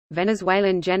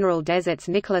Venezuelan general deserts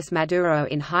Nicolas Maduro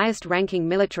in highest-ranking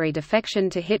military defection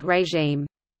to hit regime.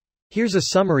 Here's a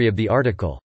summary of the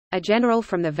article. A general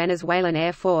from the Venezuelan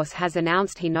Air Force has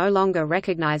announced he no longer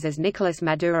recognizes Nicolas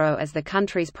Maduro as the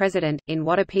country's president, in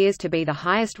what appears to be the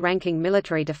highest-ranking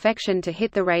military defection to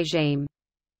hit the regime.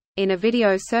 In a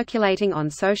video circulating on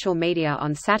social media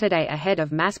on Saturday ahead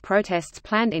of mass protests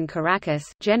planned in Caracas,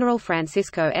 General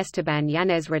Francisco Esteban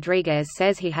Yanez Rodriguez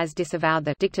says he has disavowed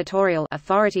the dictatorial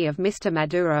authority of Mr.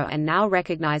 Maduro and now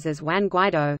recognizes Juan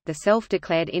Guaidó, the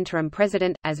self-declared interim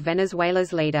president, as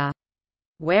Venezuela's leader.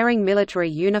 Wearing military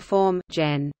uniform,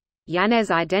 Gen.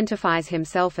 Yanez identifies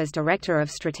himself as Director of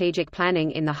Strategic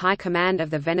Planning in the High Command of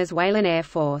the Venezuelan Air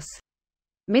Force.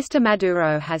 Mr.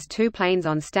 Maduro has 2 planes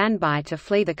on standby to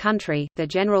flee the country, the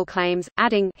general claims,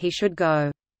 adding, he should go.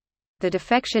 The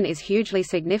defection is hugely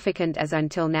significant as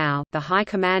until now, the High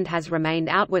Command has remained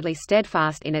outwardly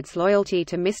steadfast in its loyalty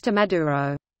to Mr.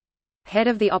 Maduro. Head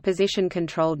of the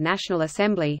opposition-controlled National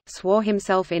Assembly, swore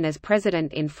himself in as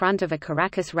president in front of a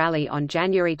Caracas rally on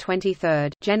January 23.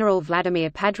 General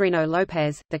Vladimir Padrino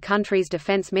Lopez, the country's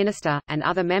defense minister, and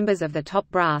other members of the top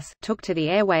brass, took to the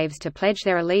airwaves to pledge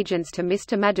their allegiance to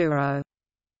Mr. Maduro.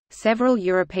 Several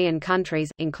European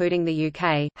countries, including the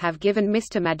UK, have given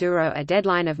Mr. Maduro a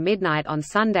deadline of midnight on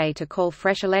Sunday to call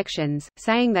fresh elections,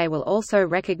 saying they will also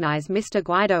recognize Mr.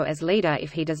 Guaidó as leader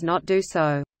if he does not do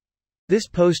so. This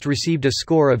post received a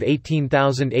score of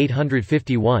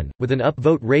 18,851, with an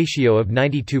upvote ratio of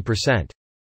 92%.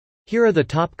 Here are the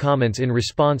top comments in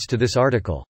response to this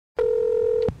article.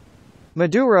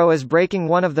 Maduro is breaking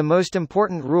one of the most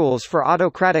important rules for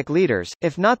autocratic leaders,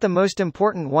 if not the most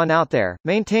important one out there: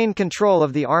 maintain control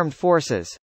of the armed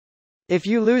forces. If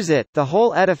you lose it, the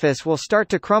whole edifice will start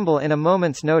to crumble in a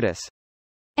moment's notice.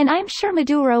 And I'm sure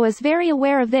Maduro is very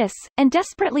aware of this, and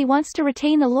desperately wants to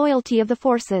retain the loyalty of the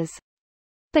forces.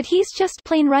 But he's just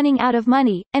plain running out of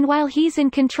money, and while he's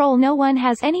in control no one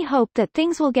has any hope that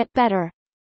things will get better.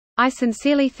 I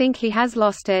sincerely think he has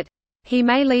lost it. He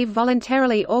may leave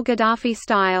voluntarily or Gaddafi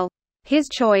style. His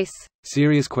choice.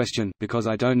 Serious question, because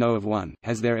I don't know of one.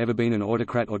 Has there ever been an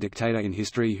autocrat or dictator in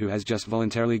history who has just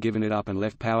voluntarily given it up and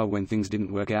left power when things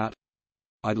didn't work out?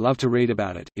 I'd love to read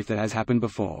about it, if that has happened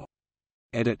before.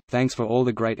 Edit. Thanks for all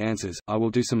the great answers, I will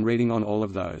do some reading on all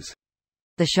of those.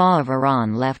 The Shah of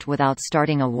Iran left without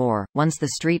starting a war, once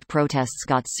the street protests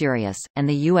got serious, and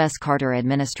the U.S. Carter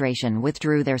administration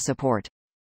withdrew their support.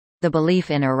 The belief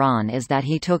in Iran is that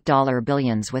he took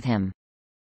billions with him.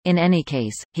 In any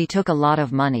case, he took a lot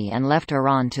of money and left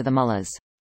Iran to the mullahs.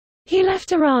 He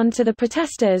left Iran to the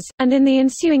protesters, and in the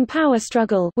ensuing power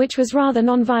struggle, which was rather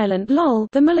non-violent,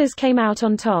 the mullahs came out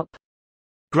on top.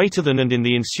 Greater than and in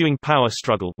the ensuing power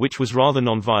struggle, which was rather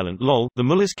non-violent, the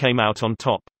mullahs came out on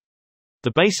top.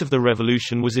 The base of the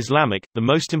revolution was Islamic, the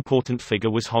most important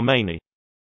figure was Khomeini.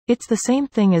 It's the same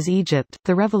thing as Egypt.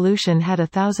 The revolution had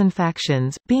 1,000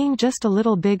 factions. Being just a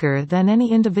little bigger than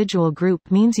any individual group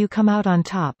means you come out on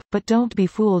top, but don't be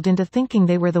fooled into thinking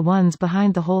they were the ones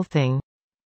behind the whole thing.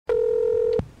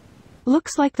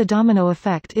 Looks like the domino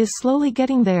effect is slowly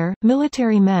getting there.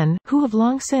 Military men, who have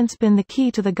long since been the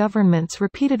key to the government's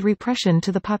repeated repression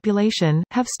to the population,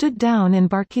 have stood down in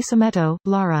Barquisimeto,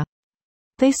 Lara.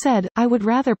 They said, I would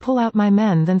rather pull out my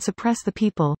men than suppress the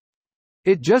people.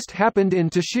 It just happened in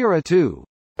Táchira too.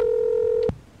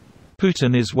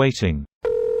 Putin is waiting.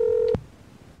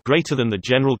 Greater than the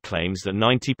general claims that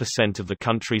 90% of the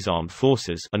country's armed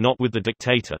forces are not with the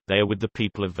dictator, they are with the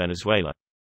people of Venezuela.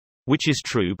 Which is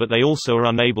true, but they also are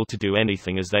unable to do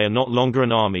anything as they are not longer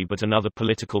an army but another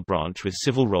political branch with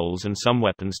civil roles and some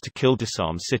weapons to kill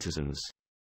disarmed citizens.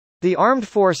 The armed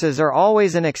forces are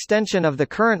always an extension of the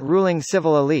current ruling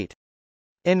civil elite.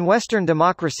 In Western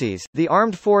democracies, the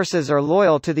armed forces are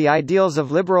loyal to the ideals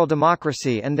of liberal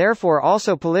democracy and therefore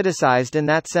also politicized in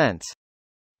that sense.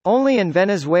 Only in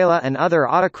Venezuela and other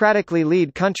autocratically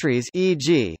led countries,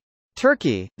 e.g.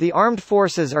 Turkey, the armed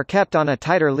forces are kept on a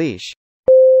tighter leash.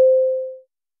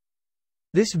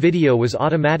 This video was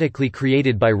automatically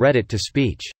created by Reddit to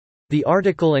speech. The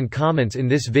article and comments in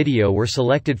this video were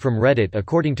selected from Reddit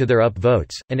according to their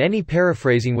upvotes, and any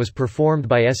paraphrasing was performed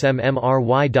by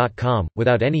smry.com,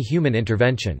 without any human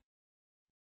intervention.